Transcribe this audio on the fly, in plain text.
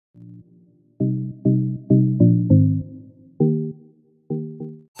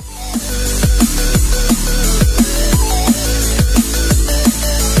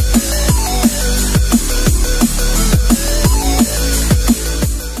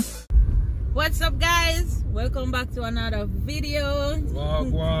What's up, guys? Welcome back to another video.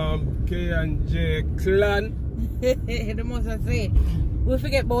 Welcome, K and J clan. The most I say, we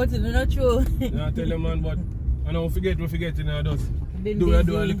forget about it, not true. I tell you, man, but I don't forget, we forget it now. Just do a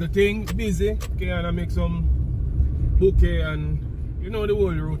little thing, busy. K and I make some bouquet and you know the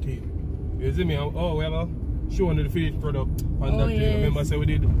whole routine. You see me? Oh, we have a showing the finished product on that thing. Remember, say we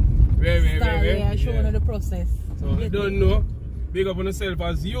did very showing the process. So you don't know. Big up on yourself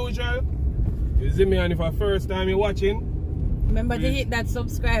as usual. You see me, and if it's first time you're watching, remember to hit that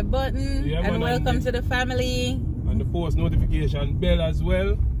subscribe button and welcome to the family. And the post notification bell as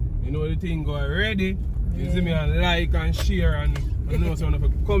well. You know the thing go already. You see me, and like and share and know someone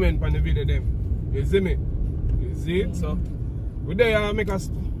of comment on the video them. You see me? You see it? So we there make a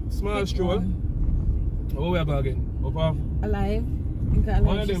small stroll. Where we are again? Up off? Alive.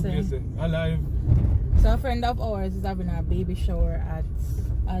 One of them places. Alive. So a friend of ours is having a baby shower at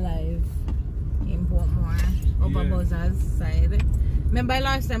Alive in Portmore, up at Buzzer's side. Remember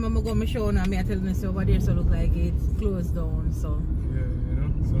last time I'm going to show and I tell me so over there so look like it's closed down. So yeah, you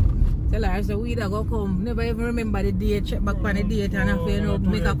know. So tell her so we da go come. Never even remember the date, check back on the date and have to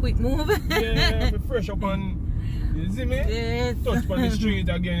make a quick move. Yeah, fresh up on, you see me? Yes. Touch on the street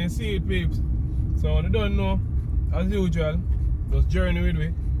again, you see it, peeps. So I don't know, as usual, just journey with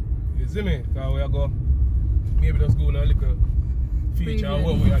me. You see me? Because we are going maybe just go on a little feature of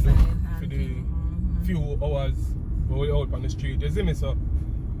what we are doing for the few hours when we're out on the street. You see me? So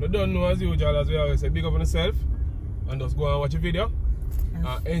I don't know, as usual, as we always say, big up on yourself and just go and watch a video.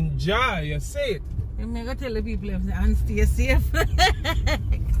 Enjoy, you see it. I'm going to tell the people and stay safe.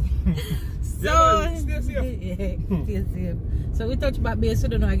 So, yeah, stay safe. Yeah, stay safe. So we touch back base, so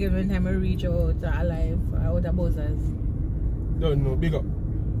don't know again when time we reach out Alive or out of Buzzers. Don't know, big up.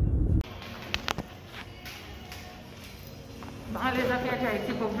 Always have to try to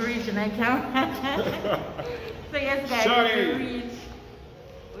keep up the reach and I can't. So yes guys,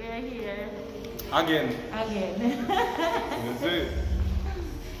 we are here. Again. You see?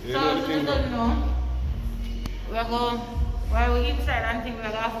 So you don't know. We are going, while we're inside and think we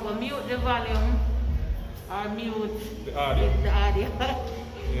are going to go mute the volume or mute the audio.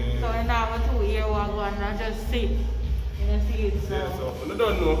 Yeah. So now we're 2 years we're going to just sit. You know, see it. So. Yeah, so you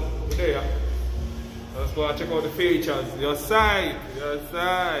don't know, we're there. Let's go and check out the features. Your side.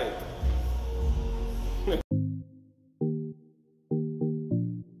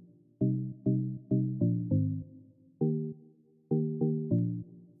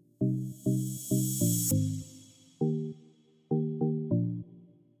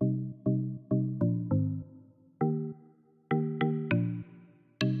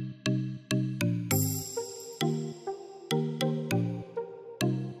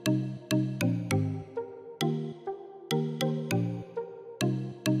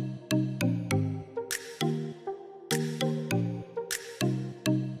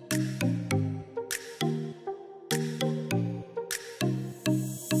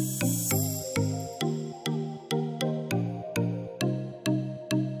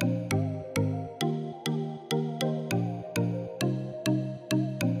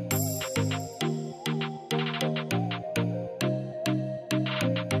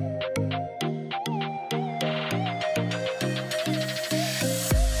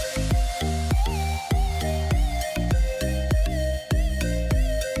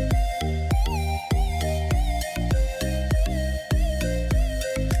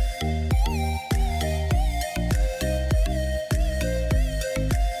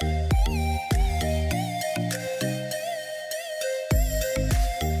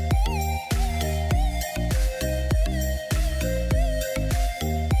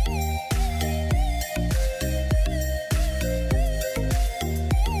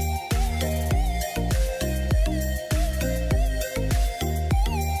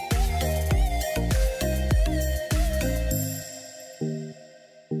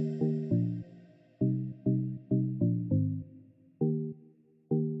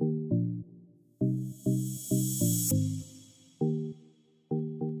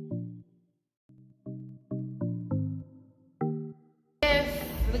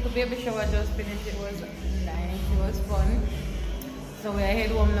 The baby shower just finished. It was nice, it was fun. So we're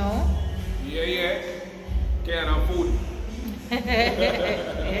head home now. Yeah. Can of food.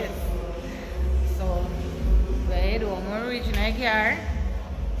 Yes. So we're head home. We're reaching our car.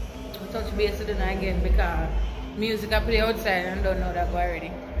 We touch base with them again because music I play outside and don't know that go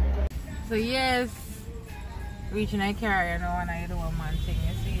already. So yes, reaching our car, you know, and I do one man thing,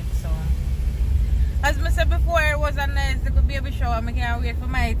 you see it. So as I said before, it was a nice little baby shower. I can't wait for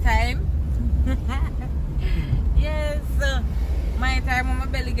my time. Yes, My time when my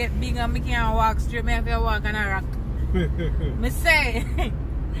belly get big and I can't walk straight, I have to walk on a rock. Me say,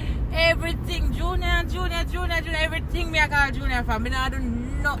 everything, Junior, everything me I call Junior for. Me not do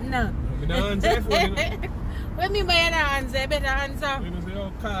nothing. Me not answer phone, you know. What do you mean by your answer? You better answer. You know, say,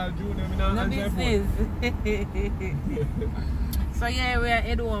 oh, call Junior, me not No answer business. So yeah, we are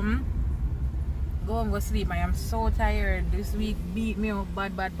at home. Go and go sleep. I am so tired. This week beat me up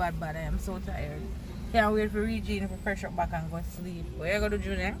bad. I am so tired. Can't wait for Regine to fresh up back and go sleep. Where you going to do,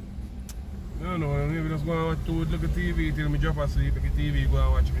 Junior? I don't know, maybe just go and watch look at TV till me drop asleep. Look at TV, go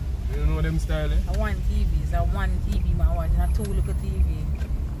and watch me. You know them style, eh? I want TVs. I want TV, man. I want not two look at TV.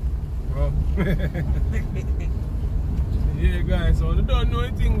 Bro. Yeah, guys, so they don't know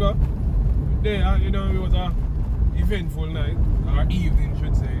anything, go. There, you know, it was a eventful night, or evening,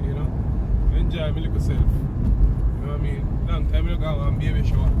 should say, you know. Enjoy my little self. You know what I mean? Long time I go on baby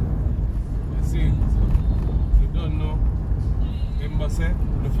shower. You see? So, you don't know. Remember, say,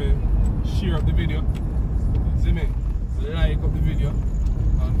 if you share up the video, you see me? Like up the video,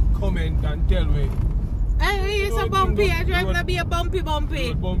 and comment and tell me. Hey, it's a bumpy. I try to be a bumpy.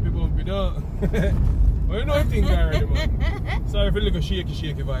 Bumpy, no. Well, you know what I think already, man. Sorry for a little shaky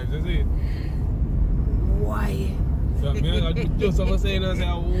vibes, you see? Why? So, just someone saying, I say,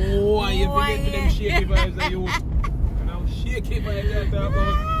 why you forget to them shaky vibes that you and now shaky vibes that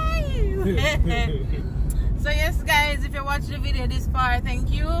about. So yes guys, if you watched the video this far, thank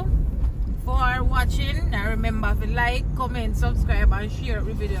you for watching. And remember to like, comment, subscribe and share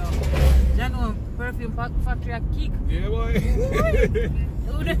the video. You know, Perfume Factory a kick. Yeah boy.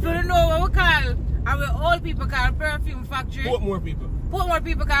 You don't know what we call, and we all people call Perfume Factory. Put more people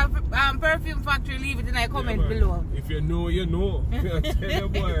call Perfume Factory. Leave it in the comment below. If you know, you know. I tell you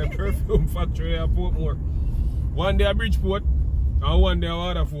boy, Perfume Factory and Portmore. One day a Bridgeport and one day a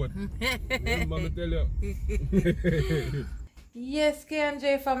Waterford. Remember me tell you. Yes,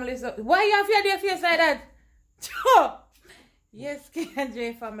 K&J family. So why you have your face like that? Yes,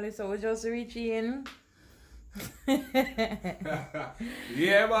 K&J family. So we just reach in.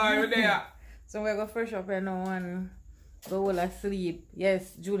 Yeah boy, we're there. So we're going to fresh up right now and go all asleep.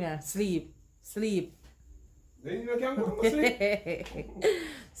 Yes, Junior, sleep. Then you can go to sleep.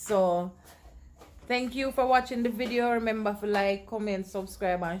 So, thank you for watching the video. Remember to like, comment,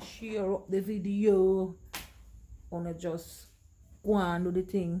 subscribe and share up the video. Wanna just go and do the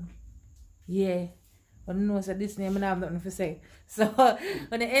thing. Yeah. I don't know, so this name and I have nothing to say. So,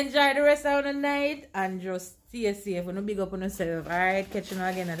 gonna enjoy the rest of the night and just stay safe and big up on yourself. Alright, catch you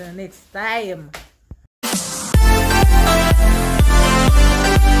again at the next time.